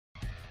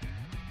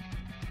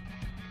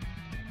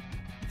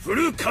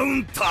Boys,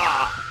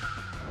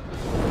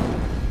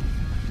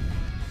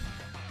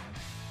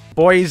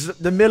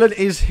 the Milim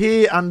is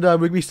here, and we're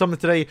going to be summoned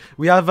today.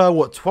 We have,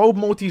 what, 12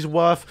 multis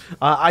worth.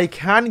 I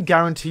can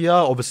guarantee you,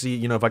 obviously,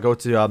 you know, if I go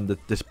to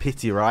this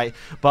pity, right?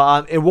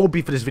 But it won't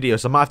be for this video,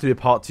 so I might have to do a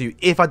part 2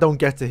 if I don't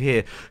get to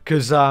here.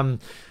 Because, I'm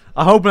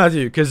hoping I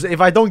do. Because if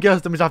I don't get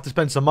to them, I have to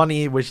spend some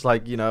money, which,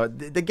 like, you know,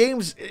 the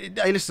games...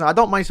 Hey, listen, I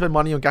don't mind spending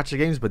money on gacha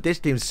games, but this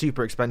game's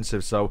super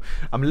expensive, so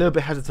I'm a little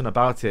bit hesitant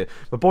about it.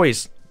 But,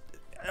 boys...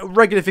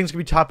 regular things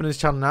can be happening in this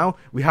channel now.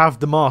 We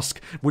have the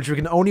mask, which we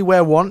can only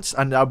wear once,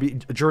 and that'll be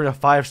during a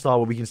 5-star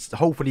where we can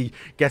hopefully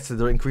get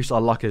to increase our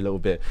luck a little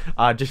bit,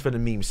 just for the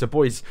memes. So,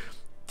 boys,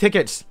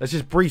 tickets. Let's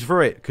just breeze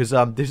through it because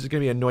this is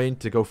gonna be annoying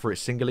to go through it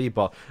singly,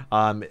 but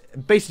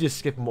basically just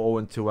skip them all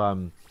into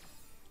oh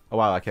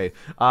wow, okay.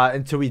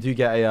 Until we do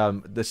get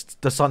a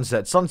the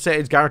sunset. Sunset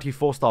is guaranteed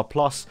 4-star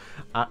plus.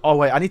 Oh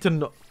wait, I need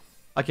to.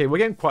 Okay, we're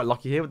getting quite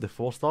lucky here with the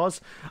 4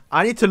 stars.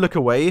 I need to look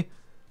away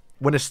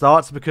when it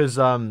starts because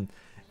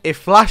it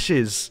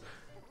flashes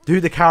who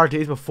the character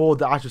is before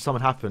the actual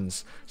summon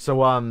happens.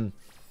 So,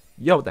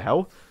 yo, what the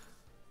hell?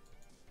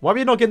 Why are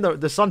we not getting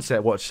the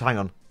sunset watch? Hang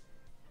on.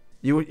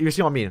 You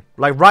see what I mean?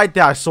 Like, right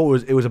there, I saw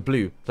it was a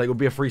blue. Like, it would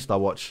be a 3-star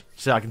watch.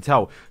 So, I can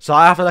tell. So,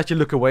 I have to actually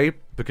look away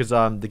because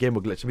the game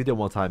will glitch. Let me do it one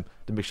more time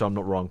to make sure I'm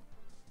not wrong.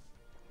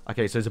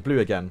 Okay, so it's a blue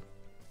again.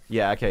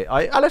 Yeah, okay.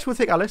 Alice, we'll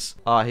take Alice.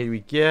 Here we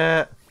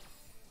get...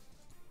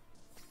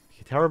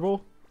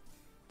 Terrible.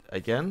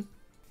 Again.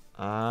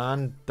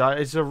 And that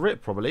is a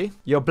rip, probably.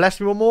 You'll bless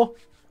me one more?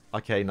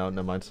 Okay, no,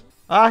 never mind.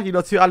 You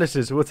know, 2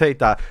 Alices. We'll take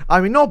that. I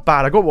mean, not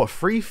bad. I got, what,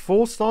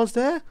 3-4 stars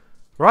there?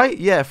 Right?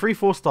 Yeah,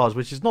 3-4 stars,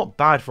 which is not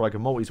bad for, like, a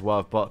multi's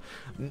worth. But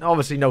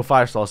obviously, no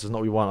 5 stars is not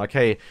what we want.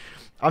 Okay.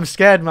 I'm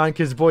scared, man,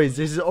 because, boys,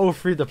 this is all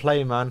free to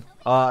play, man.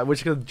 We're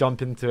just going to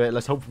jump into it.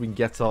 Let's hope we can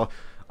get her.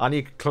 I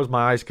need to close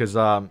my eyes because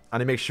I need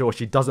to make sure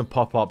she doesn't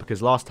pop up.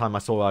 Because last time I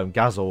saw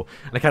Gazzle,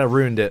 and I kind of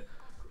ruined it.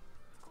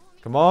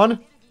 Come on.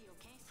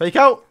 Fake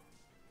out.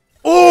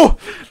 Oh!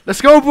 Let's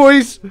go,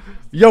 boys!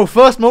 Yo,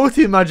 first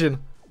multi, imagine.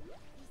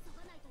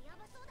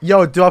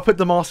 Yo, do I put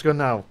the mask on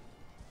now?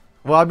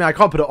 Well, I mean, I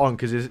can't put it on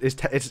because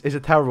it's a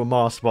terrible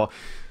mask, but...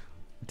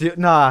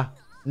 Nah,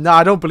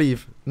 I don't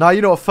believe. Nah,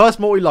 you know what? First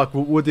multi luck,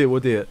 we'll do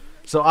it.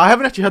 So, I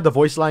haven't actually heard the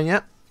voice line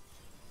yet.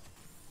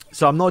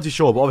 So, I'm not too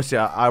sure, but obviously,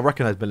 I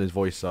recognize Milim's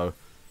voice, so...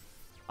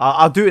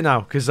 I'll do it now,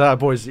 because,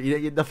 boys,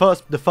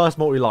 the first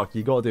multi luck,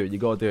 you gotta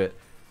do it,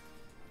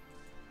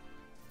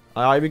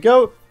 Alright, here we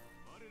go.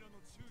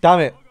 Damn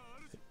it.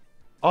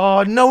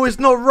 Oh, no, it's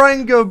not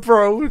Ranga,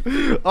 bro.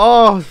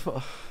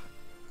 Oh.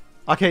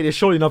 Okay, there's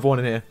surely another one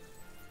in here.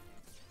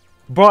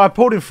 Bro, I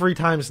pulled him 3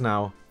 times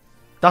now.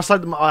 That's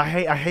like, I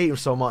hate him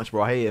so much,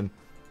 bro. I hate him.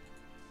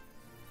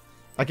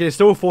 Okay, there's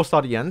still a 4-star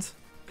at the end.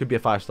 Could be a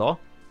 5-star.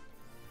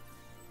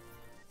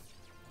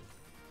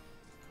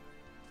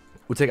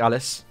 We'll take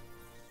Alice.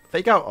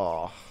 Fake out.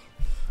 Oh.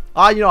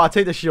 You know, I'll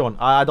take the Shion.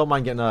 I don't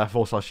mind getting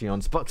 4-star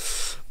Shions. But,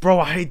 bro,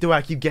 I hate the way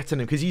I keep getting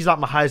him. Because he's like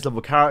my highest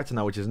level character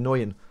now, which is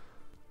annoying.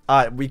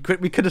 We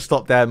could have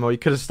stopped there, Mo. We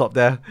could have stopped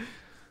there.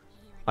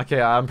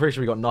 Okay, I'm pretty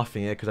sure we got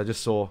nothing here. Because I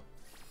just saw...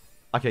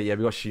 Okay, yeah,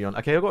 we got Shion.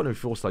 Okay, I got no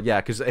 4-star.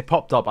 Yeah, because it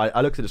popped up.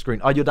 I looked at the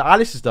screen. Oh, you're the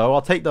Alice's, though.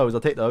 I'll take those.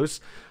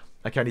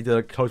 Okay, I need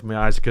to close my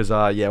eyes. Because,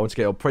 yeah, once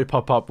again, it'll probably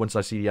pop up once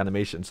I see the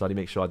animation. So I need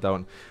to make sure I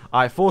don't.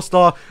 Alright,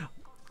 4-star.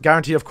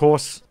 Guarantee, of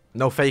course.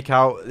 No fake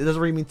out. It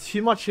doesn't really mean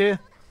too much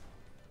here.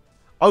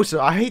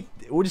 Also, I hate...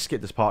 We'll just skip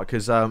this part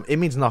because it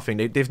means nothing.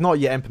 They've not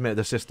yet implemented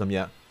the system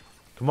yet.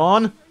 Come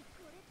on.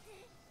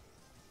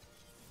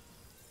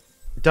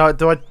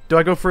 Do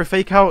I go for a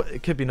fake out?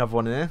 It could be another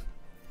one in here.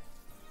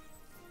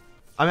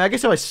 I mean, I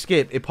guess if I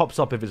skip, it pops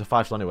up if it's a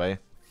 5-star anyway.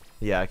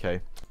 Yeah,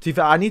 okay. To be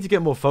fair, I need to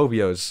get more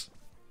phobios.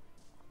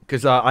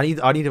 Because I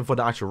need them for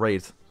the actual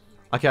raid.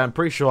 Okay, I'm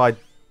pretty sure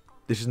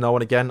this is no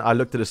one again. I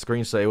looked at the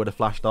screen so it would have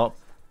flashed up.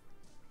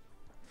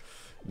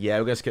 Yeah,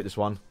 we're going to skip this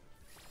one.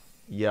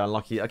 Yeah,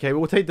 unlucky. Okay,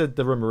 we'll take the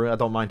Rimuru. I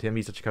don't mind him.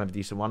 He's such a kind of a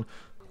decent one.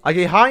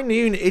 Okay, High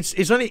Noon. It's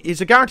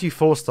a guaranteed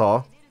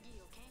 4-star.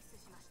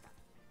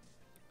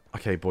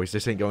 Okay, boys,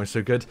 this ain't going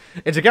so good.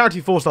 It's a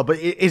guaranteed 4-star, but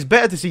it's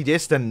better to see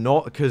this than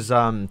not because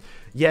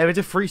yeah, if it's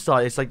a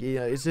 3-star, it's like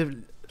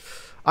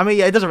I mean,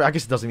 yeah, it doesn't. I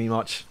guess it doesn't mean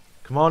much.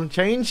 Come on,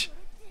 change.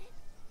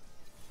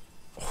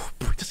 Oh,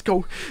 let's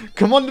go.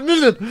 Come on, the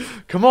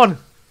Milim. Come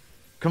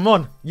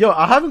on. Yo,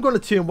 I haven't gone to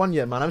 2-1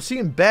 yet, man. I'm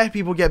seeing bare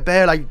people get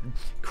bare like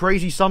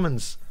crazy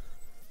summons.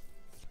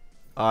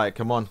 Alright,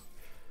 come on.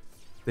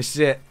 This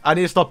is it. I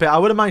need to stop it. I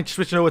wouldn't mind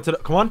switching over to the...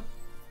 Come on.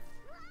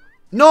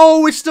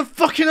 No, it's the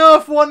fucking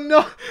Earth one.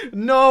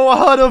 No, I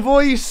heard a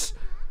voice.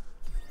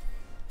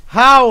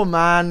 How,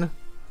 man?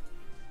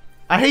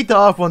 I hate the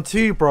Earth one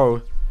too,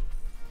 bro.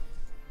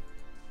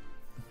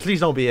 Please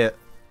don't be it.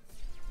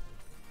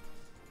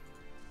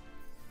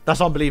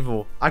 That's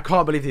unbelievable. I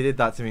can't believe they did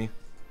that to me.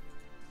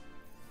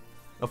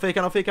 No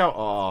fake out.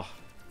 Oh.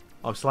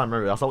 I'm slime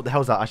Mario. I was like, what the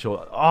hell is that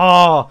actual?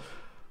 Oh.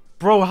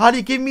 Bro, how do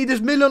you give me this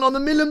Milim on the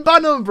Milim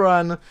banner,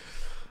 Bran?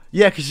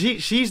 Yeah, because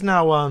she's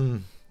now,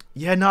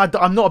 yeah, no,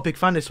 I'm not a big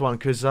fan of this one,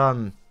 because,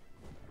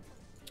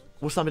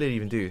 What's that Milim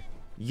even do?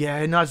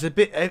 Yeah, no, it's a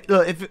bit...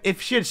 Look,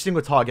 if she had a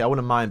single target, I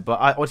wouldn't mind. But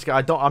honestly,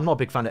 I'm not a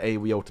big fan of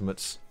AoE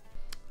ultimates.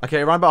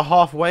 Okay, around about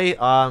halfway,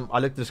 I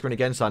looked at the screen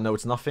again, so I know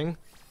it's nothing.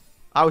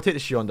 I would take the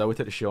Shion, though. We'll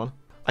take the Shion.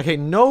 Okay,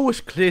 no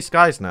clear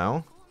skies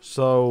now.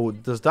 So,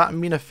 does that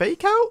mean a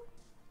fake out?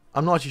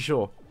 I'm not actually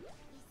sure.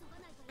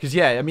 Because,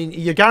 yeah, I mean,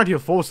 you're guaranteed a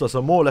 4-star,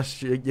 so more or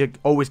less, you're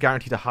always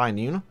guaranteed a high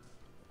noon.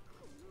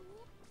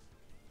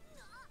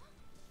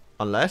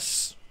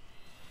 Unless...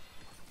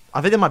 I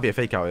think there might be a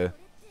fake out here.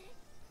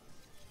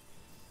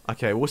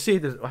 Okay, we'll see.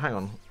 Hang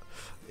on.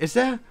 Is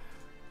there...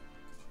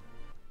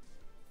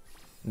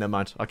 Never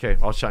mind. Okay,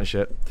 I was chatting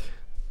shit.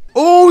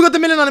 Oh, we got the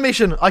Milim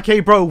animation. Okay,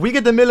 bro, we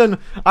get the Milim.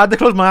 I had to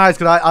close my eyes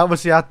because I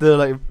obviously had to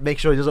like make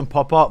sure it doesn't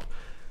pop up.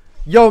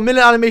 Yo,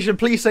 Milim animation,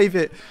 please save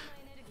it.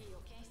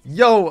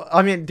 Yo,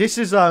 I mean, this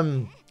is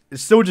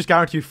it's still just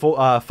guaranteed for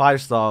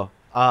 5-star.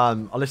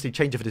 Unless they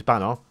change it for this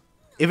banner.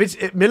 If it's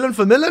Milim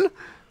for Milim,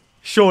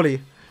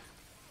 surely.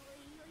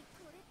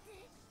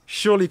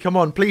 Surely, come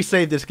on, please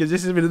save this because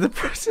this has been a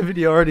depressing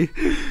video already.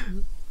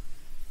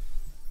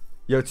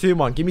 Yo,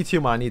 2-mon, give me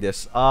 2-mon. I need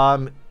this.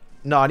 No,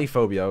 I need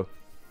Phobio.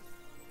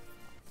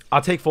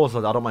 I'll take 4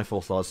 stars. I don't mind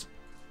 4 stars.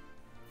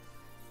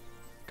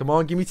 Come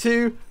on, give me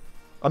 2.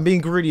 I'm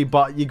being greedy,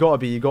 but you gotta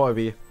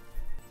be.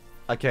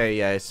 Okay,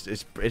 yeah,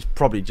 it's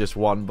probably just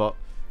 1, but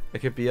it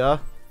could be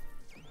a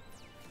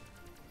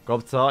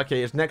Gobta.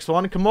 Okay, it's next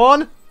one. Come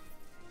on.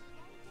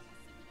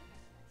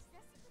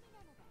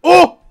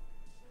 Oh!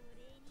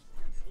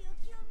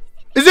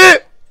 Is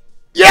it?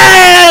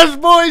 Yes,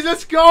 boys,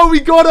 let's go. We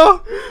got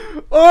her.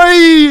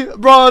 Oi,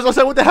 bro. I was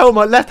like, what the hell?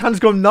 My left hand's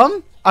gone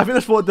numb. I think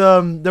that's what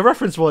the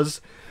reference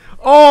was.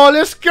 Oh,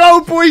 let's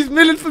go, boys.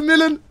 Milim for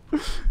Milim.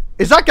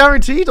 Is that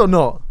guaranteed or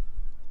not?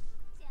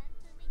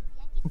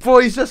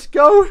 Boys, let's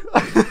go.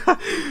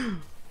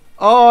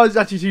 Oh, it's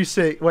actually too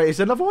sick. Wait, is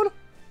there another one?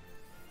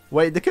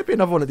 Wait, there could be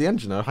another one at the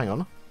end, you know. Hang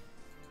on.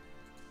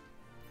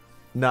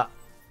 Nah.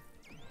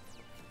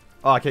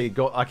 Oh, okay,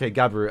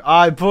 Gabiru.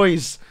 Alright,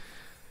 boys.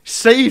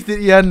 Saved at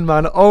the end,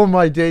 man. Oh,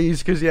 my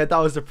days. Because, yeah, that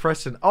was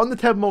depressing. On the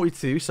 10 multi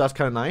too, so that's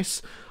kind of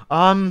nice.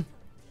 I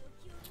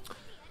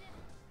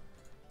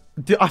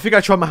think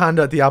I tried my hand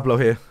at Diablo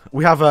here.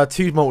 We have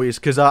 2 multis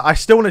because I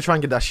still want to try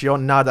and get that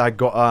Shion now that I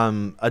got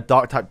a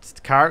dark type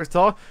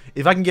character.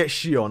 If I can get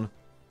Shion,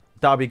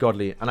 that would be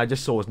godly. And I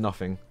just saw it was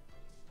nothing.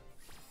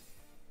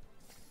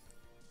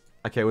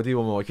 Okay, we'll do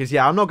one more because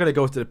yeah, I'm not gonna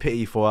go to the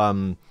pity for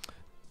I'm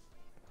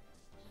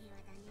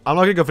not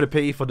gonna go for the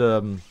pity for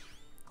the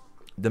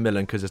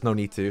Milim because there's no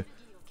need to.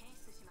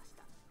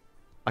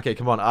 Okay,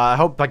 come on. I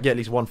hope I get at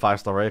least 1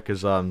 5-star rare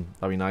because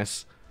that'd be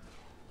nice.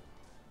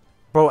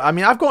 Bro, I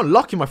mean, I've gotten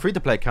lucky in my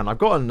free-to-play account. I've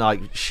gotten,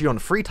 like, Shion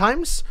 3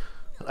 times.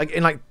 Like,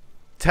 in, like,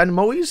 10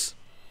 moes.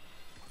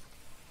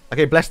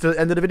 Okay, bless the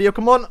end of the video.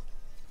 Come on.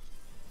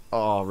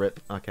 Oh, rip.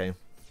 Okay.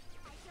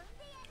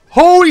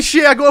 Holy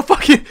shit, I got a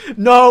fucking...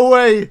 No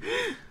way.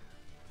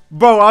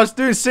 Bro, I was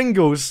doing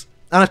singles.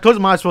 And I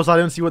closed my eyes so I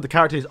didn't see what the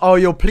character is. Oh,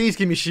 yo, please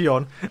give me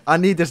Shion. I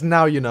need this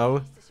now, you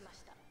know.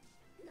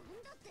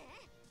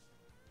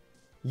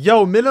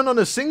 Yo, Milim on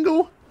a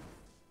single?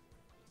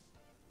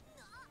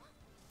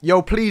 Yo,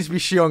 please be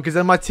Shion, because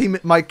then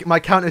my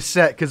count is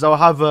set, because I'll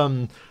have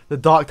the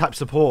dark type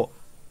support.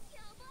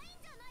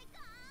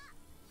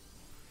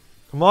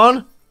 Come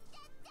on.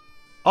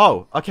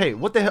 Oh, okay.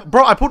 What the hell?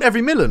 Bro, I pulled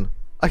every Milim.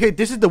 Okay,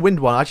 this is the wind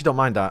one. I actually don't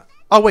mind that.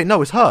 Oh, wait,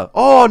 no, it's her.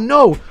 Oh,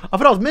 no. I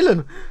thought that was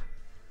Milim.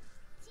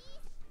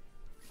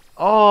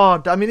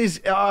 Oh, I mean, he's...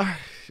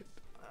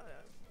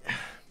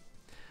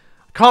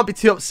 can't be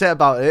too upset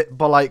about it,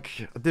 but, like,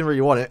 I didn't really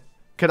want it.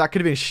 That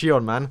could have been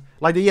Shion, man.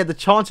 Like, yeah, the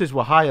chances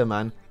were higher,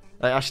 man.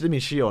 Like, I should have been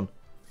Shion.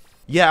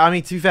 Yeah, I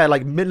mean, to be fair,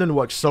 like, Milim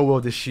works so well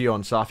with this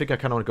Shion, so I think I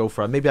kind of want to go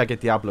for it. Maybe I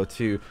get Diablo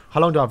too. How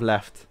long do I have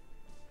left?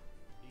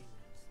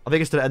 I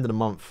think it's to the end of the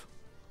month.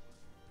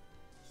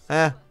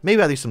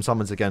 Maybe I'll do some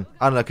summons again.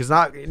 I don't know, because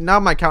now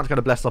my account's kind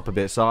of blessed up a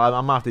bit, so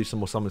I might have to do some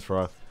more summons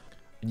for her.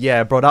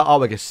 Yeah, bro, that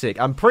artwork is sick.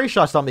 I'm pretty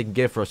sure I start making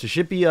gear for her. So she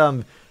should be,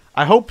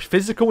 I hope,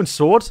 physical and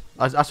sword.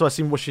 That's what I've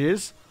seen what she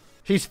is.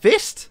 She's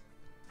fist?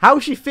 How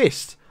is she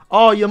fist?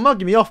 Oh, you're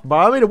mugging me off, bro.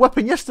 I made a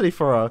weapon yesterday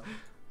for her.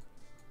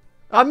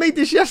 I made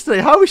this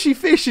yesterday. How is she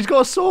fish? She's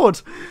got a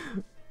sword.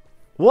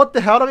 What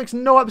the hell? That makes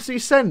no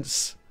absolute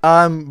sense.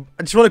 I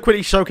just want to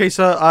quickly showcase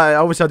her.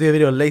 Obviously, I'll do a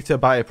video later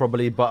about it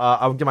probably, but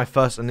I'll give my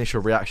first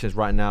initial reactions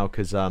right now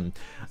because I'm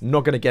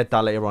not going to get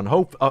that later on.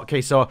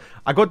 Okay, so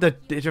I got the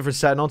different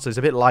setting on, so it's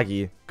a bit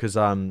laggy because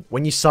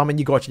when you summon,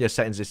 you got your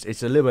settings.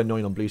 It's a little bit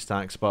annoying on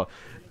BlueStacks, but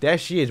there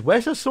she is.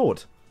 Where's her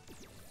sword?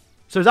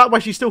 So is that why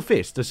she's still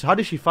fist? How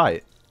does she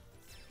fight?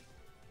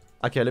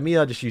 Okay, let me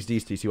just use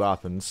these to see what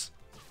happens.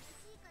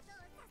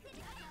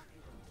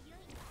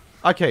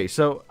 Okay,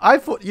 so I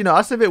thought, you know,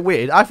 that's a bit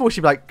weird. I thought she'd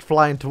be, like,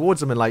 flying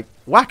towards them and, like,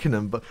 whacking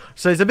them. But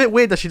so it's a bit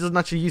weird that she doesn't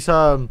actually use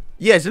her...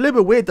 Yeah, it's a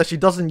little bit weird that she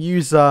doesn't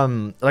use...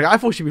 Like, I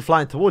thought she'd be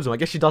flying towards them. I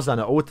guess she does that in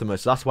her ultimate,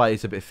 so that's why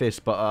it's a bit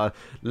fist. But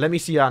let me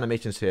see your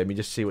animations here. Let me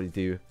just see what you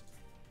do.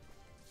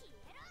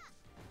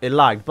 it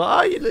lagged,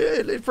 but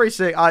it's pretty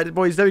sick. Alright,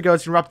 boys, there we go.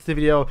 It's wrap up the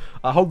video.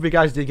 I hope you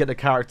guys did get the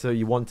character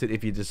you wanted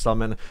if you did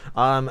summon.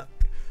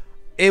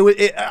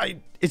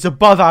 It's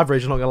above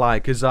average, not gonna lie,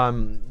 because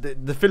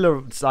the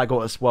fillers I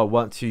got as well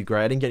weren't too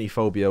great. I didn't get any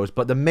phobios,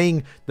 but the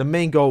main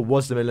goal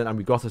was the Milim, and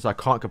we got it, so I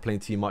can't complain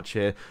too much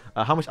here.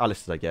 How much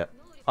Alice did I get?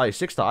 Oh,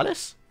 6-star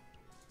Alice?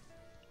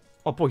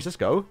 Oh, boys, let's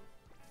go.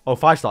 Oh,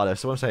 5-star Alice,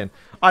 that's what I'm saying.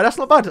 Alright, that's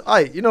not bad.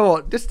 Alright, you know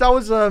what? That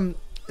was a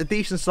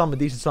decent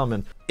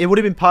summon, It would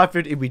have been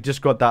perfect if we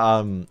just got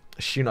that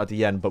shoot at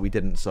the end, but we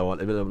didn't, so a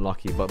bit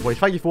unlucky. But boys,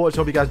 thank you for watching.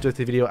 Hope you guys enjoyed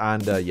the video,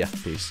 and yeah,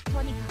 peace.